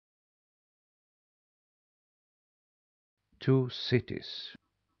Two Cities.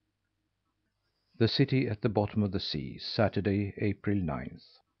 The City at the Bottom of the Sea, Saturday, April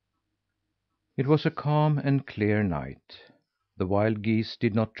 9th. It was a calm and clear night. The wild geese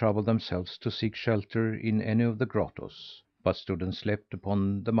did not trouble themselves to seek shelter in any of the grottos, but stood and slept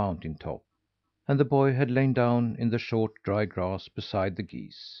upon the mountain top, and the boy had lain down in the short, dry grass beside the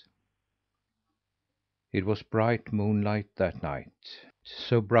geese. It was bright moonlight that night,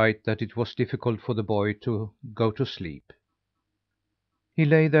 so bright that it was difficult for the boy to go to sleep. He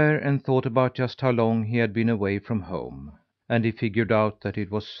lay there and thought about just how long he had been away from home, and he figured out that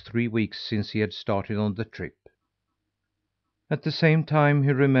it was 3 weeks since he had started on the trip. At the same time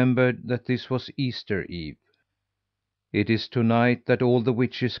he remembered that this was Easter Eve. "It is to night that all the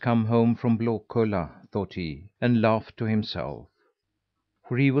witches come home from Blåkulla," thought he, and laughed to himself.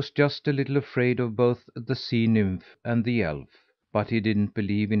 For he was just a little afraid of both the sea nymph and the elf, but he didn't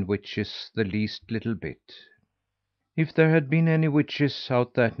believe in witches the least little bit. If there had been any witches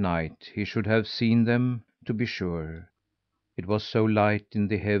out that night, he should have seen them, to be sure. It was so light in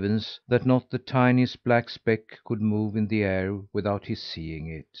the heavens that not the tiniest black speck could move in the air without his seeing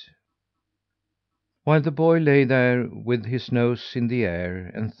it. While the boy lay there with his nose in the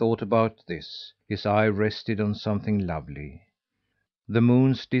air and thought about this, his eye rested on something lovely. The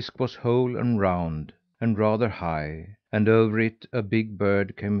moon's disc was whole and round, and rather high, and over it a big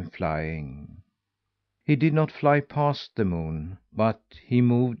bird came flying. He did not fly past the moon, but he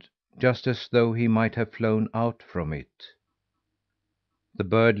moved just as though he might have flown out from it. The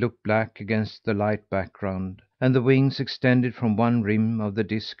bird looked black against the light background, and the wings extended from one rim of the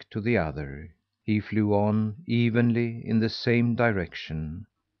disc to the other. He flew on evenly in the same direction,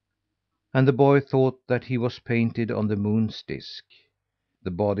 and the boy thought that he was painted on the moon's disc.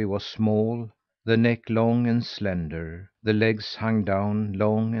 The body was small, the neck long and slender, the legs hung down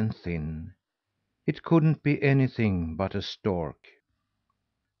long and thin. It couldn't be anything but a stork.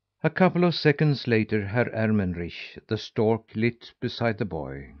 A couple of seconds later Herr Ermenrich, the stork, lit beside the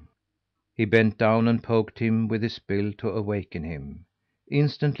boy. He bent down and poked him with his bill to awaken him.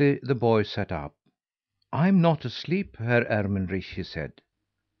 Instantly the boy sat up. "I'm not asleep, Herr Ermenrich," he said.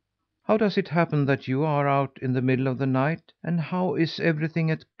 "How does it happen that you are out in the middle of the night, and how is everything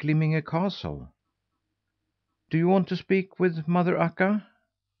at Glimminge Castle? Do you want to speak with Mother Akka?"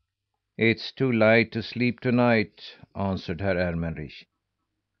 "It's too light to sleep to night," answered Herr Ermenrich.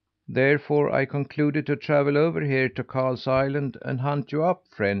 "Therefore I concluded to travel over here to Karl's Island and hunt you up,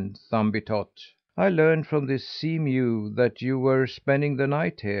 friend Thumbietot. I learned from the sea mew that you were spending the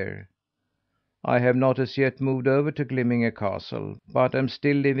night here. I have not as yet moved over to Glimminge Castle, but am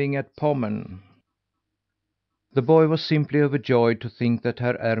still living at Pommern." The boy was simply overjoyed to think that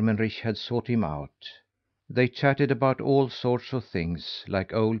Herr Ermenrich had sought him out. They chatted about all sorts of things,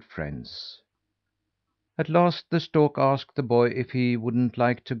 like old friends. At last the stork asked the boy if he wouldn't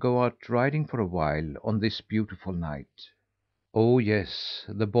like to go out riding for a while on this beautiful night. Oh, yes,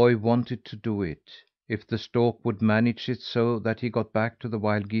 the boy wanted to do it, if the stork would manage it so that he got back to the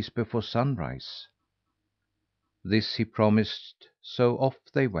wild geese before sunrise. This he promised, so off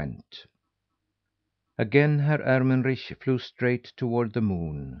they went. Again Herr Ermenrich flew straight toward the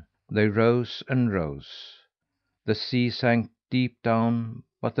moon. They rose and rose. The sea sank deep down,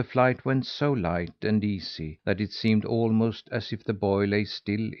 but the flight went so light and easy that it seemed almost as if the boy lay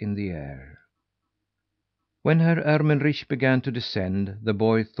still in the air. When Herr Ermenrich began to descend, the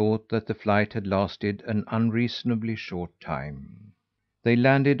boy thought that the flight had lasted an unreasonably short time. They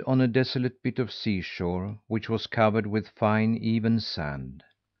landed on a desolate bit of seashore, which was covered with fine, even sand.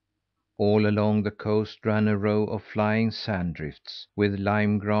 All along the coast ran a row of flying sand drifts, with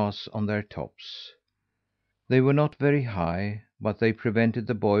lime grass on their tops. They were not very high, but they prevented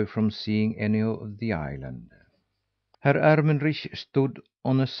the boy from seeing any of the island. Herr Ermenrich stood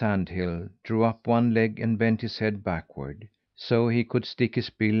on a sandhill, drew up one leg and bent his head backward, so he could stick his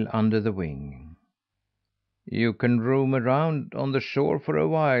bill under the wing. "You can roam around on the shore for a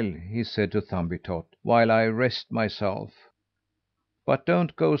while," he said to Thumbietot, "while I rest myself. But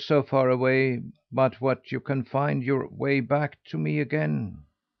don't go so far away but what you can find your way back to me again."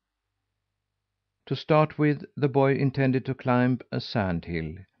 To start with, the boy intended to climb a sand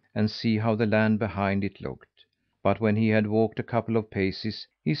hill and see how the land behind it looked; but when he had walked a couple of paces,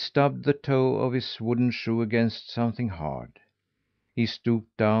 he stubbed the toe of his wooden shoe against something hard. He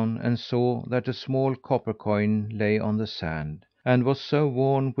stooped down and saw that a small copper coin lay on the sand, and was so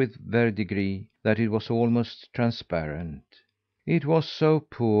worn with verdigris that it was almost transparent. It was so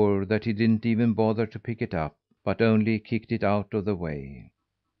poor that he didn't even bother to pick it up, but only kicked it out of the way.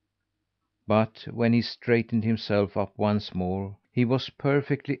 But when he straightened himself up once more, he was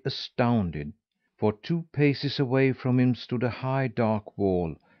perfectly astounded, for 2 paces away from him stood a high, dark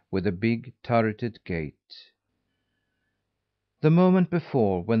wall with a big, turreted gate. The moment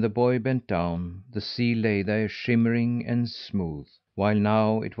before, when the boy bent down, the sea lay there shimmering and smooth, while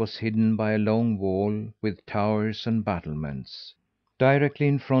now it was hidden by a long wall with towers and battlements. Directly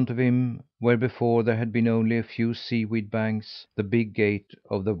in front of him, where before there had been only a few seaweed banks, the big gate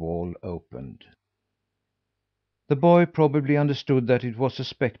of the wall opened. The boy probably understood that it was a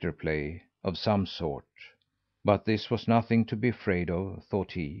spectre play of some sort, but this was nothing to be afraid of,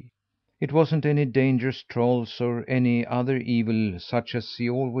 thought he. It wasn't any dangerous trolls or any other evil such as he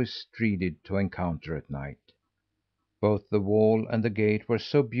always dreaded to encounter at night. Both the wall and the gate were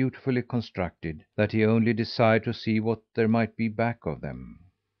so beautifully constructed that he only desired to see what there might be back of them.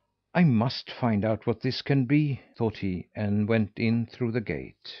 "I must find out what this can be," thought he, and went in through the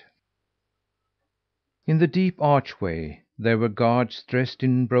gate. In the deep archway there were guards dressed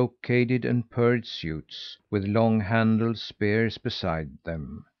in brocaded and purred suits, with long handled spears beside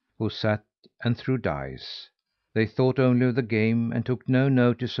them, who sat and threw dice. They thought only of the game and took no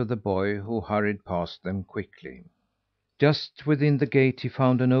notice of the boy who hurried past them quickly. Just within the gate he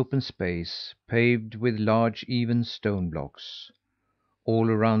found an open space, paved with large, even stone blocks. All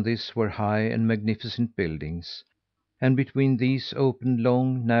around this were high and magnificent buildings, and between these opened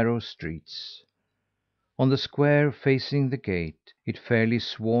long, narrow streets. On the square facing the gate, it fairly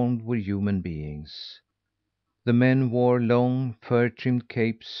swarmed with human beings. The men wore long, fur trimmed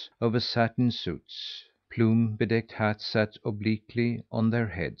capes over satin suits. Plume bedecked hats sat obliquely on their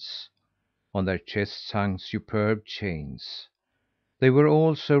heads. On their chests hung superb chains. They were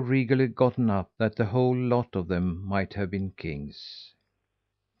all so regally gotten up that the whole lot of them might have been kings.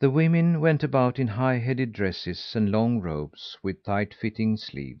 The women went about in high headed dresses and long robes with tight fitting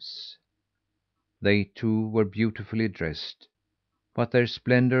sleeves. They, too, were beautifully dressed, but their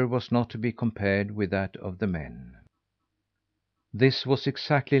splendour was not to be compared with that of the men. This was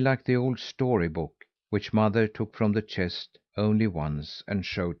exactly like the old story book, which mother took from the chest only once and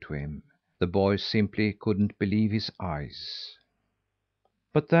showed to him. The boy simply couldn't believe his eyes.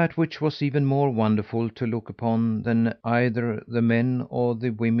 But that which was even more wonderful to look upon than either the men or the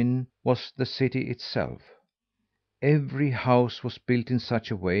women was the city itself. Every house was built in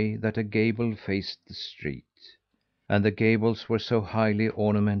such a way that a gable faced the street, and the gables were so highly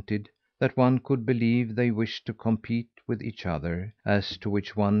ornamented that one could believe they wished to compete with each other as to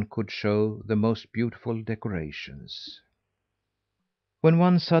which one could show the most beautiful decorations. When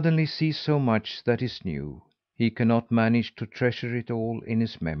one suddenly sees so much that is new, he cannot manage to treasure it all in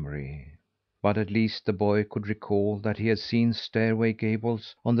his memory. But at least the boy could recall that he had seen stairway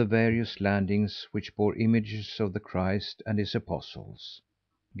gables on the various landings which bore images of the Christ and his apostles;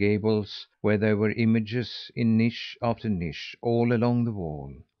 gables where there were images in niche after niche all along the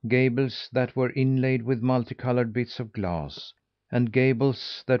wall; gables that were inlaid with multicoloured bits of glass; and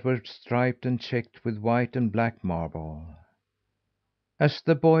gables that were striped and checked with white and black marble. As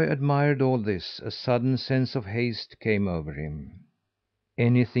the boy admired all this, a sudden sense of haste came over him.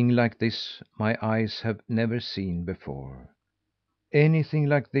 "Anything like this my eyes have never seen before. Anything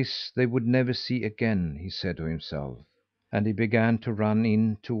like this they would never see again," he said to himself, and he began to run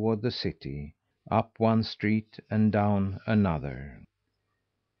in toward the city, up one street and down another.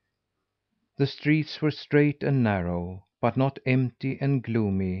 The streets were straight and narrow, but not empty and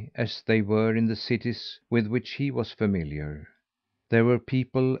gloomy as they were in the cities with which he was familiar. There were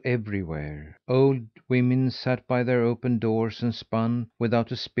people everywhere. Old women sat by their open doors and spun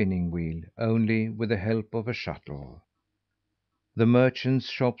without a spinning wheel, only with the help of a shuttle. The merchants'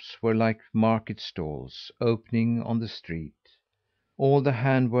 shops were like market stalls, opening on the street. All the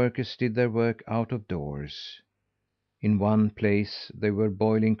hand workers did their work out of doors. In one place they were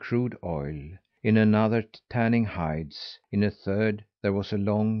boiling crude oil, in another tanning hides, in a third there was a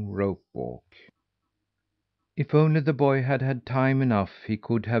long rope walk. If only the boy had had time enough he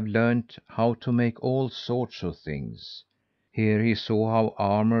could have learned how to make all sorts of things. Here he saw how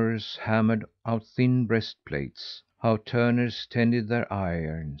armourers hammered out thin breastplates, how turners tended their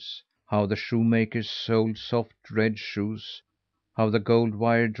irons, how the shoemakers soled soft red shoes, how the gold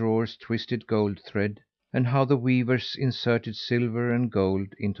wire drawers twisted gold thread, and how the weavers inserted silver and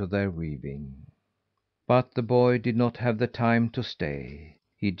gold into their weaving. But the boy did not have the time to stay.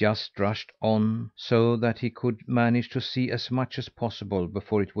 He just rushed on, so that he could manage to see as much as possible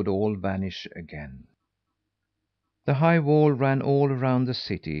before it would all vanish again. The high wall ran all around the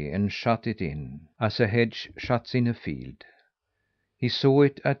city and shut it in, as a hedge shuts in a field. He saw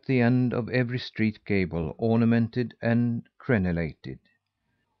it at the end of every street gable ornamented and crenellated.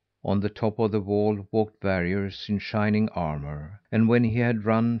 On the top of the wall walked warriors in shining armour, and when he had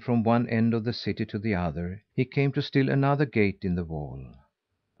run from one end of the city to the other, he came to still another gate in the wall.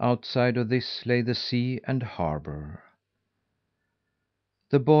 Outside of this lay the sea and harbour.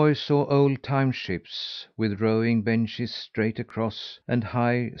 The boy saw old time ships, with rowing benches straight across, and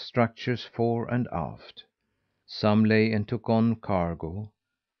high structures fore and aft. Some lay and took on cargo;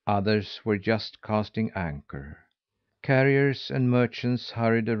 others were just casting anchor. Carriers and merchants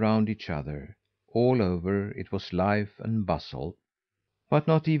hurried around each other. All over it was life and bustle. But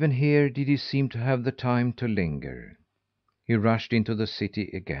not even here did he seem to have the time to linger. He rushed into the city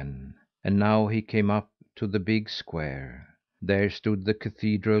again. And now he came up to the big square. There stood the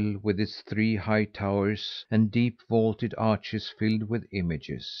cathedral with its three high towers and deep vaulted arches filled with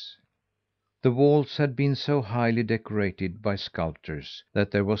images. The walls had been so highly decorated by sculptors that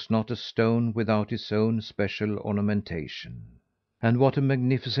there was not a stone without its own special ornamentation. And what a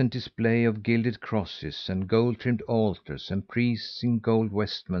magnificent display of gilded crosses and gold trimmed altars and priests in gold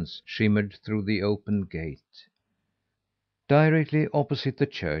vestments shimmered through the open gate. Directly opposite the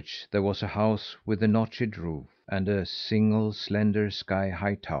church there was a house with a notched roof and a single slender sky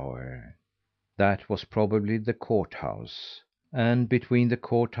high tower. That was probably the courthouse. And between the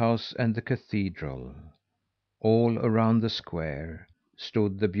courthouse and the cathedral, all around the square,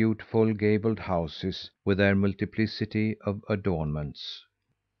 stood the beautiful gabled houses with their multiplicity of adornments.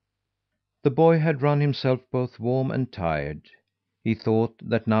 The boy had run himself both warm and tired. He thought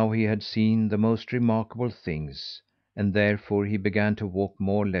that now he had seen the most remarkable things, and therefore he began to walk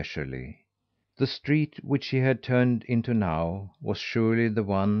more leisurely. The street which he had turned into now was surely the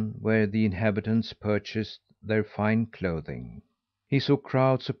one where the inhabitants purchased their fine clothing. He saw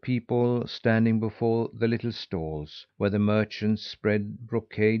crowds of people standing before the little stalls, where the merchants spread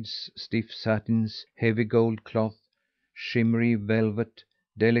brocades, stiff satins, heavy gold cloth, shimmery velvet,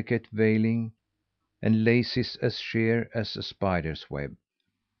 delicate veiling, and laces as sheer as a spider's web.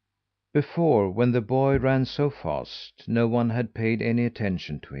 Before, when the boy ran so fast, no one had paid any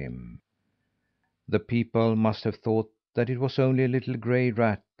attention to him. The people must have thought that it was only a little gray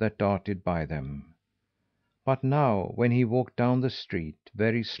rat that darted by them. But now, when he walked down the street,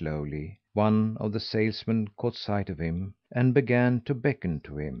 very slowly, one of the salesmen caught sight of him and began to beckon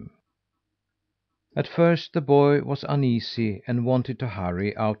to him. At first the boy was uneasy and wanted to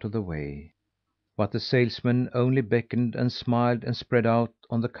hurry out of the way, but the salesman only beckoned and smiled and spread out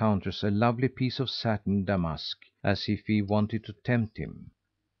on the counters a lovely piece of satin damask, as if he wanted to tempt him.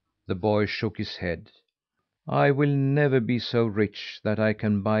 The boy shook his head. "I will never be so rich that I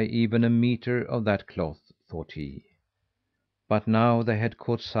can buy even a metre of that cloth," thought he. But now they had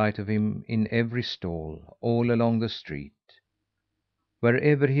caught sight of him in every stall, all along the street.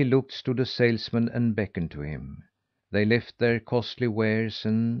 Wherever he looked stood a salesman and beckoned to him. They left their costly wares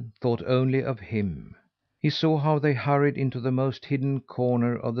and thought only of him. He saw how they hurried into the most hidden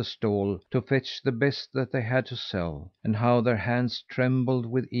corner of the stall to fetch the best that they had to sell, and how their hands trembled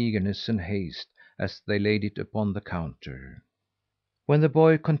with eagerness and haste as they laid it upon the counter. When the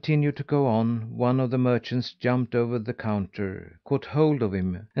boy continued to go on, one of the merchants jumped over the counter, caught hold of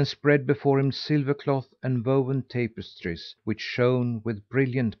him, and spread before him silver cloth and woven tapestries which shone with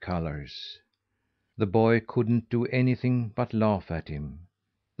brilliant colours. The boy couldn't do anything but laugh at him.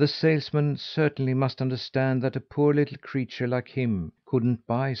 The salesman certainly must understand that a poor little creature like him couldn't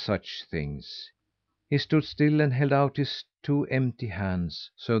buy such things. He stood still and held out his two empty hands,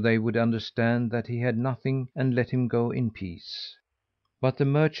 so they would understand that he had nothing and let him go in peace. But the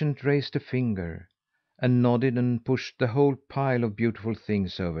merchant raised a finger, and nodded and pushed the whole pile of beautiful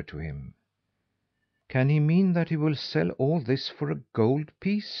things over to him. "Can he mean that he will sell all this for a gold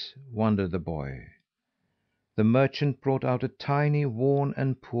piece?" wondered the boy. The merchant brought out a tiny, worn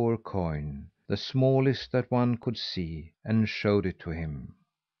and poor coin, the smallest that one could see, and showed it to him.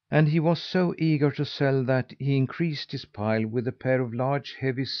 And he was so eager to sell that he increased his pile with a pair of large,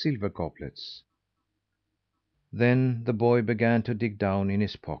 heavy silver goblets. Then the boy began to dig down in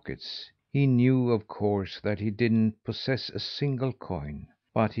his pockets. He knew, of course, that he didn't possess a single coin,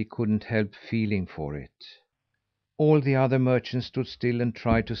 but he couldn't help feeling for it. All the other merchants stood still and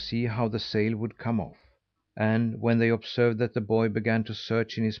tried to see how the sale would come off. And when they observed that the boy began to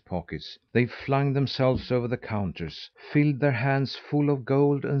search in his pockets, they flung themselves over the counters, filled their hands full of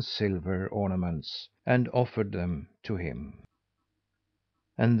gold and silver ornaments, and offered them to him.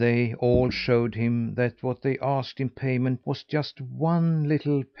 And they all showed him that what they asked in payment was just one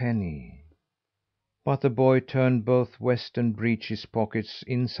little penny. But the boy turned both vest and breeches pockets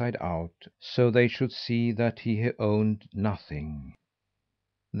inside out, so they should see that he owned nothing.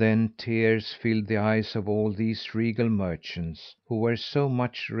 Then tears filled the eyes of all these regal merchants, who were so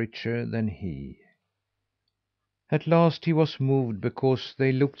much richer than he. At last he was moved because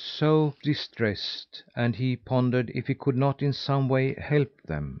they looked so distressed, and he pondered if he could not in some way help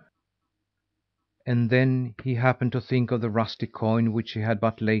them. And then he happened to think of the rusty coin which he had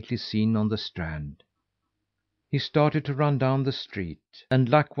but lately seen on the strand. He started to run down the street, and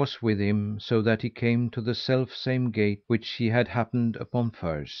luck was with him, so that he came to the self same gate which he had happened upon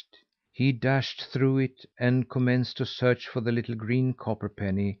first. He dashed through it, and commenced to search for the little green copper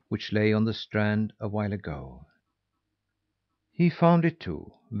penny which lay on the strand a while ago. He found it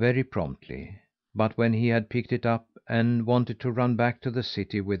too, very promptly. But when he had picked it up and wanted to run back to the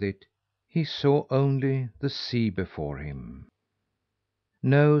city with it, he saw only the sea before him.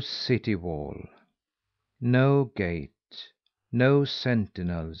 No city wall, no gate, no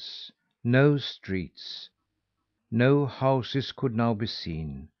sentinels, no streets, no houses could now be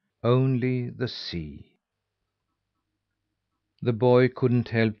seen, only the sea. The boy couldn't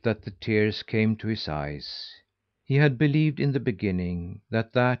help that the tears came to his eyes. He had believed in the beginning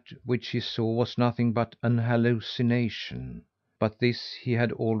that that which he saw was nothing but an hallucination, but this he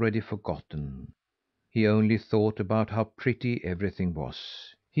had already forgotten. He only thought about how pretty everything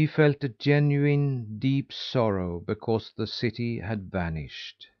was. He felt a genuine, deep sorrow because the city had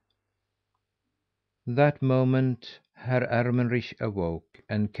vanished. That moment Herr Ermenrich awoke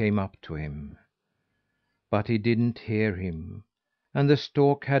and came up to him. But he didn't hear him, and the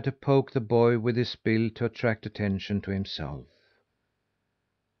stork had to poke the boy with his bill to attract attention to himself.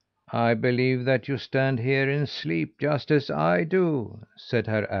 "I believe that you stand here and sleep just as I do," said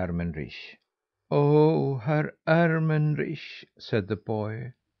Herr Ermenrich. "Oh, Herr Ermenrich," said the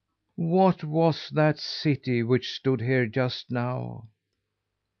boy, "what was that city which stood here just now?"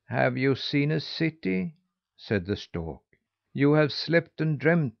 "Have you seen a city?" said the stork. "You have slept and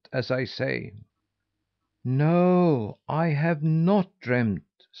dreamt, as I say." "No, I have not dreamt,"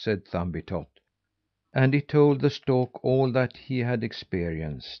 said Thumbietot, and he told the stork all that he had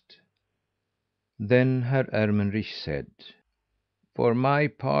experienced. Then Herr Ermenrich said: "For my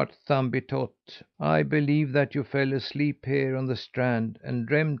part, Thumbietot, I believe that you fell asleep here on the strand and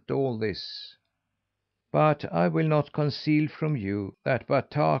dreamt all this. But I will not conceal from you that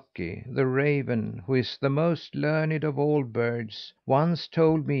Bataki, the raven, who is the most learned of all birds, once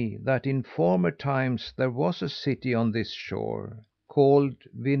told me that in former times there was a city on this shore, called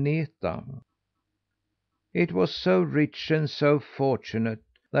Vineta. It was so rich and so fortunate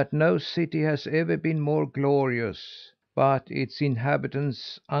that no city has ever been more glorious, but its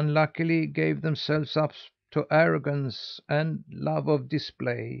inhabitants unluckily gave themselves up to arrogance and love of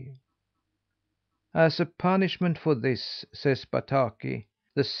display. As a punishment for this, says Bataki,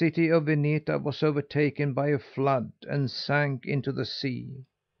 the city of Vineta was overtaken by a flood and sank into the sea.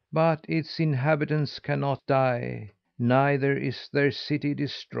 But its inhabitants cannot die, neither is their city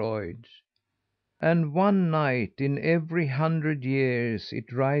destroyed. And one night in every 100 years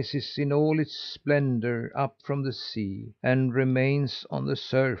it rises in all its splendour up from the sea, and remains on the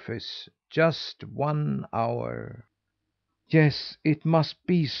surface just 1 hour." "Yes, it must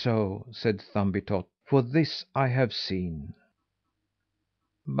be so," said Thumbietot, "for this I have seen."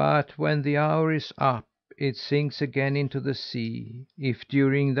 "But when the hour is up, it sinks again into the sea, if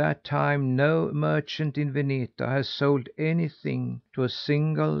during that time no merchant in Vineta has sold anything to a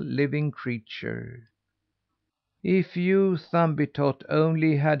single living creature. If you, Thumbietot,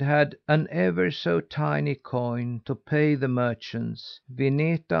 only had had an ever so tiny coin to pay the merchants,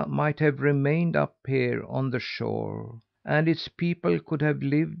 Vineta might have remained up here on the shore, and its people could have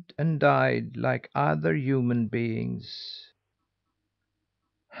lived and died like other human beings."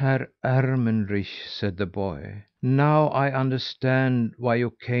 "Herr Ermenrich," said the boy, "now I understand why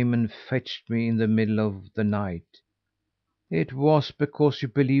you came and fetched me in the middle of the night. It was because you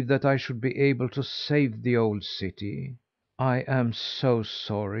believed that I should be able to save the old city. I am so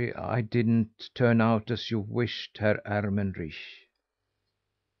sorry I didn't turn out as you wished, Herr Ermenrich."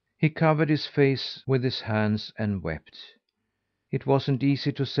 He covered his face with his hands and wept. It wasn't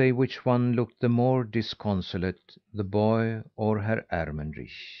easy to say which one looked the more disconsolate, the boy or Herr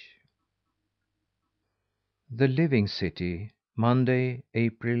Ermenrich. The Living City, Monday,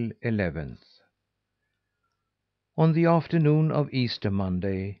 April 11th. On the afternoon of Easter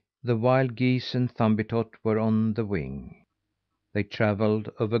Monday, the wild geese and Thumbietot were on the wing. They travelled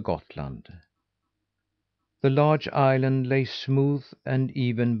over Gottland. The large island lay smooth and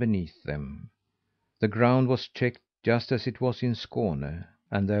even beneath them. The ground was checked just as it was in Skåne,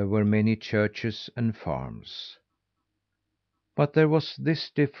 and there were many churches and farms. But there was this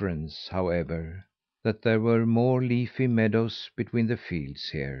difference, however. that there were more leafy meadows between the fields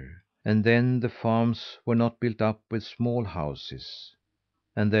here, and then the farms were not built up with small houses,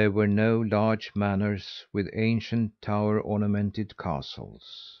 and there were no large manors with ancient tower ornamented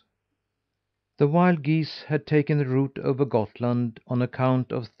castles. The wild geese had taken the route over Gottland on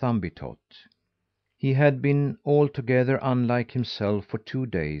account of Thumbietot. He had been altogether unlike himself for 2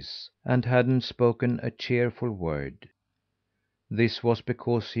 days, and hadn't spoken a cheerful word. This was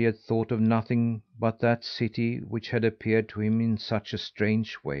because he had thought of nothing but that city which had appeared to him in such a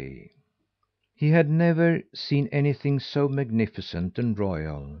strange way. He had never seen anything so magnificent and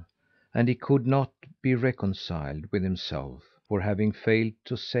royal, and he could not be reconciled with himself for having failed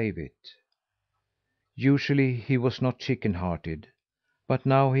to save it. Usually he was not chicken hearted, but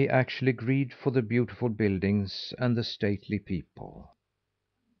now he actually grieved for the beautiful buildings and the stately people.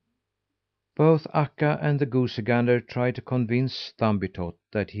 Both Akka and the goosey gander tried to convince Thumbietot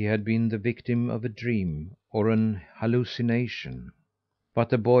that he had been the victim of a dream or an hallucination, but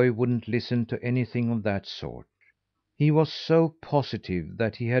the boy wouldn't listen to anything of that sort. He was so positive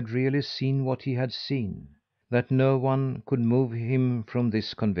that he had really seen what he had seen, that no one could move him from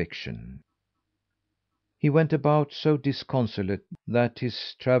this conviction. He went about so disconsolate that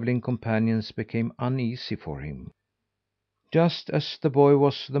his travelling companions became uneasy for him. Just as the boy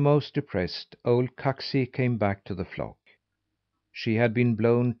was the most depressed, old Kaksi came back to the flock. She had been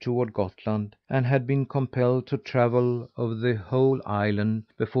blown toward Gottland, and had been compelled to travel over the whole island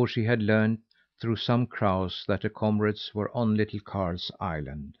before she had learned through some crows that her comrades were on Little Karl's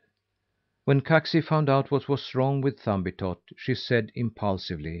island. When Kaksi found out what was wrong with Thumbietot, she said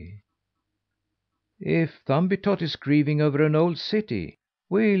impulsively: "If Thumbietot is grieving over an old city,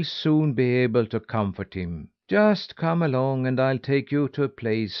 we'll soon be able to comfort him. Just come along and I'll take you to a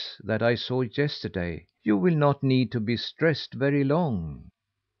place that I saw yesterday. You will not need to be stressed very long."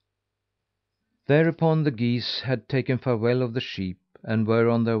 Thereupon the geese had taken farewell of the sheep, and were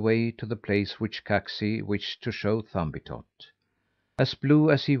on their way to the place which Kaksi wished to show Thumbietot. As blue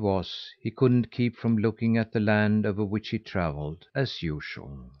as he was, he couldn't keep from looking at the land over which he travelled, as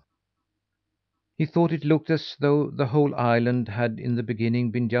usual. He thought it looked as though the whole island had in the beginning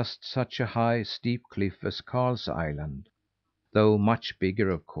been just such a high, steep cliff as Karl's Island, though much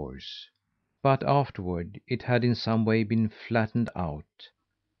bigger, of course. But afterward it had in some way been flattened out.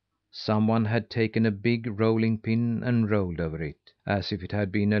 Some one had taken a big rolling pin and rolled over it, as if it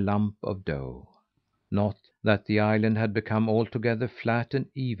had been a lump of dough. Not that the island had become altogether flat and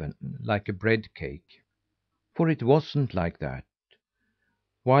even, like a bread cake, for it wasn't like that.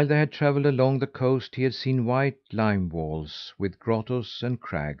 While they had travelled along the coast he had seen white lime walls with grottos and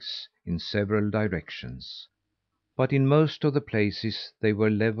crags in several directions, but in most of the places they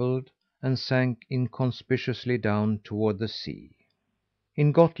were levelled and sank inconspicuously down toward the sea.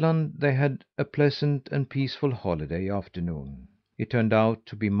 In Gottland they had a pleasant and peaceful holiday afternoon. It turned out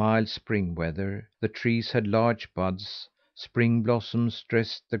to be mild spring weather, the trees had large buds, spring blossoms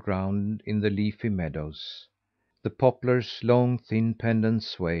dressed the ground in the leafy meadows, the poplars' long, thin pendants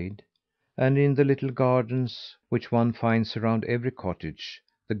swayed, and in the little gardens which one finds around every cottage,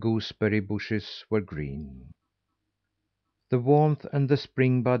 the gooseberry bushes were green. The warmth and the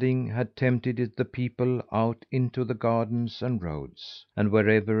spring budding had tempted the people out into the gardens and roads, and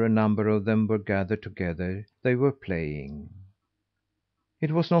wherever a number of them were gathered together, they were playing.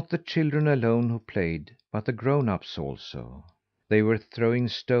 It was not the children alone who played, but the grown ups also. They were throwing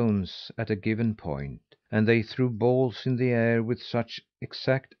stones at a given point, and they threw balls in the air with such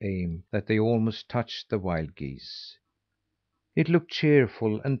exact aim that they almost touched the wild geese. It looked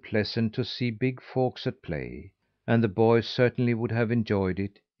cheerful and pleasant to see big folks at play, and the boy certainly would have enjoyed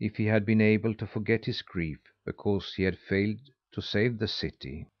it if he had been able to forget his grief because he had failed to save the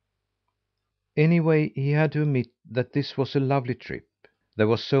city. Anyway, he had to admit that this was a lovely trip. There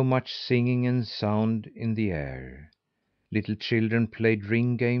was so much singing and sound in the air. Little children played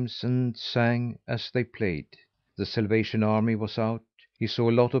ring games and sang as they played. The Salvation Army was out. He saw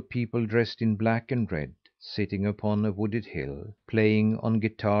a lot of people dressed in black and red, sitting upon a wooded hill, playing on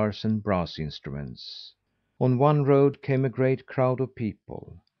guitars and brass instruments. On one road came a great crowd of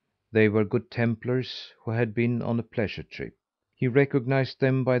people. They were Good Templars who had been on a pleasure trip. He recognized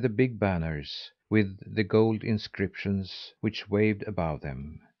them by the big banners, with the gold inscriptions, which waved above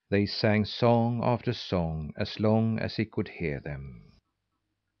them. They sang song after song as long as he could hear them.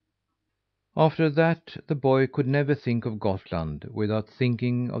 After that the boy could never think of Gottland without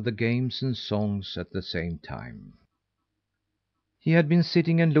thinking of the games and songs at the same time. He had been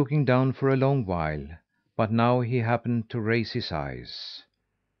sitting and looking down for a long while, but now he happened to raise his eyes.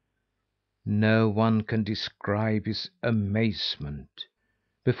 No one can describe his amazement.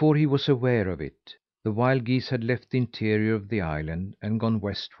 Before he was aware of it, The wild geese had left the interior of the island and gone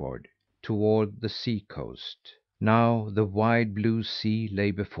westward, toward the sea coast. Now the wide blue sea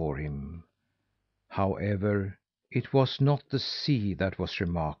lay before him. However, it was not the sea that was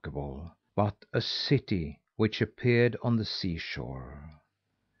remarkable, but a city which appeared on the seashore.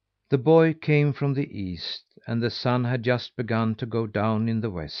 The boy came from the east, and the sun had just begun to go down in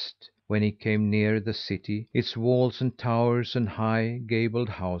the west. When he came near the city, its walls and towers and high, gabled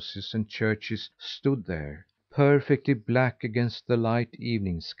houses and churches stood there, perfectly black against the light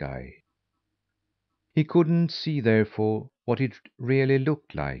evening sky. He couldn't see, therefore, what it really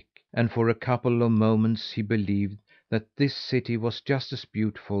looked like, and for a couple of moments he believed that this city was just as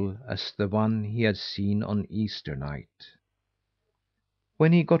beautiful as the one he had seen on Easter night.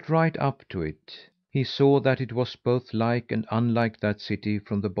 When he got right up to it, he saw that it was both like and unlike that city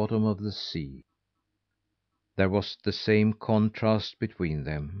from the bottom of the sea. There was the same contrast between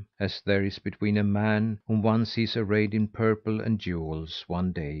them, as there is between a man whom one sees arrayed in purple and jewels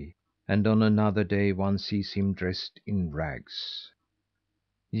one day, and on another day one sees him dressed in rags.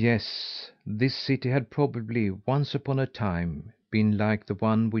 Yes, this city had probably, once upon a time, been like the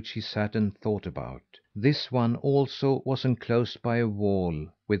one which he sat and thought about. This one also was enclosed by a wall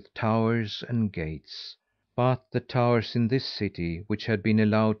with towers and gates. But the towers in this city, which had been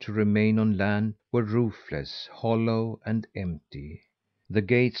allowed to remain on land, were roofless, hollow, and empty. The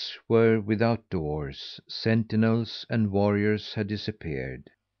gates were without doors. Sentinels and warriors had disappeared.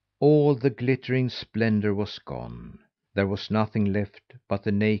 All the glittering splendour was gone. There was nothing left but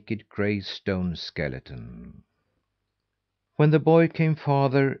the naked gray stone skeleton. When the boy came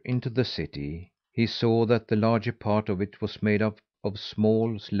farther into the city, he saw that the larger part of it was made up of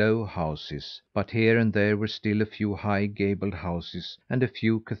small, low houses, but here and there were still a few high, gabled houses and a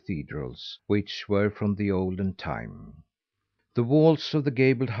few cathedrals, which were from the olden time. The walls of the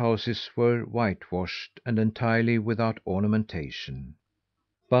gabled houses were whitewashed and entirely without ornamentation.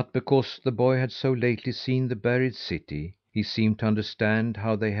 But because the boy had so lately seen the buried city, he seemed to understand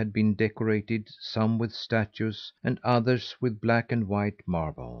how they had been decorated, some with statues and others with black and white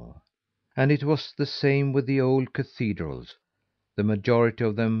marble. And it was the same with the old cathedrals. The majority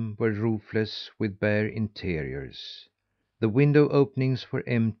of them were roofless, with bare interiors. The window openings were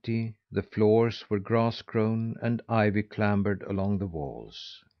empty, the floors were grass grown, and ivy clambered along the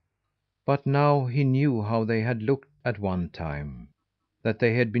walls. But now he knew how they had looked at one time. That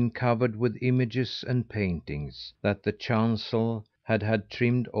they had been covered with images and paintings, that the chancel had had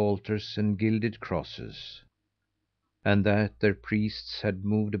trimmed altars and gilded crosses, and that their priests had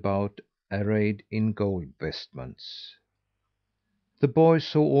moved about arrayed in gold vestments. The boy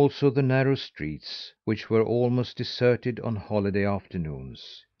saw also the narrow streets, which were almost deserted on holiday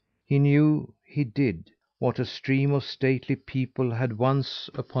afternoons. He knew, he did, what a stream of stately people had once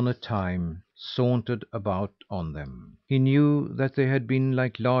upon a time sauntered about on them. He knew that they had been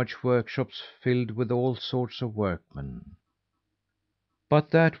like large workshops filled with all sorts of workmen.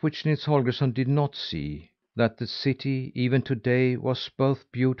 But that which Nils Holgersson did not see, that the city, even to day, was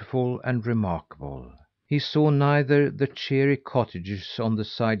both beautiful and remarkable. He saw neither the cheery cottages on the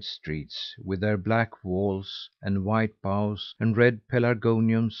side streets, with their black walls, and white boughs and red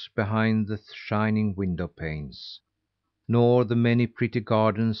pelargoniums behind the shining window panes, nor the many pretty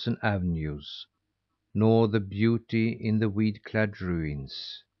gardens and avenues, nor the beauty in the weed clad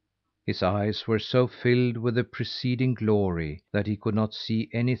ruins. His eyes were so filled with the preceding glory that he could not see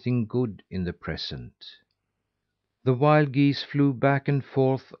anything good in the present. The wild geese flew back and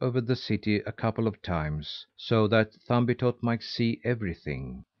forth over the city a couple of times, so that Thumbietot might see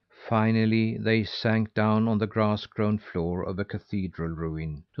everything. Finally they sank down on the grass grown floor of a cathedral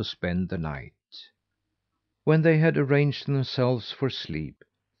ruin to spend the night. When they had arranged themselves for sleep,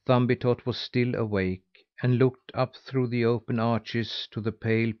 Thumbietot was still awake, and looked up through the open arches to the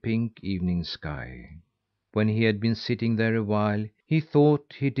pale pink evening sky. When he had been sitting there a while, he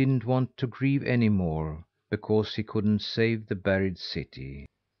thought he didn't want to grieve any more because he couldn't save the buried city.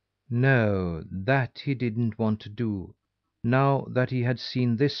 No, that he didn't want to do, now that he had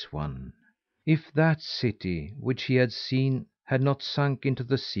seen this one. If that city, which he had seen, had not sunk into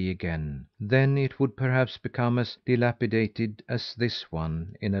the sea again, then it would perhaps become as dilapidated as this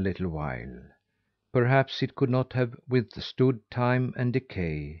one in a little while. Perhaps it could not have withstood time and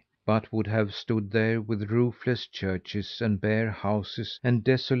decay, but would have stood there with roofless churches and bare houses and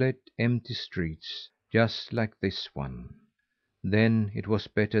desolate, empty streets, just like this one. Then it was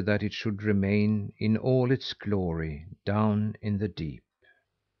better that it should remain in all its glory down in the deep.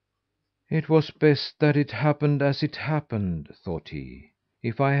 "It was best that it happened as it happened," thought he.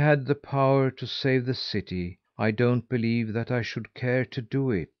 "If I had the power to save the city, I don't believe that I should care to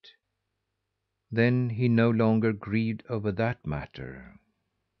do it." then he no longer grieved over that matter.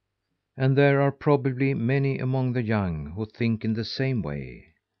 And there are probably many among the young who think in the same way.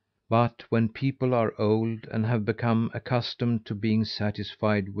 But when people are old and have become accustomed to being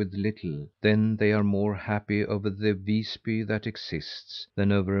satisfied with little, then they are more happy over the Visby that exists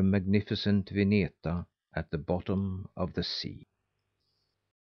than over a magnificent Vineta at the bottom of the sea.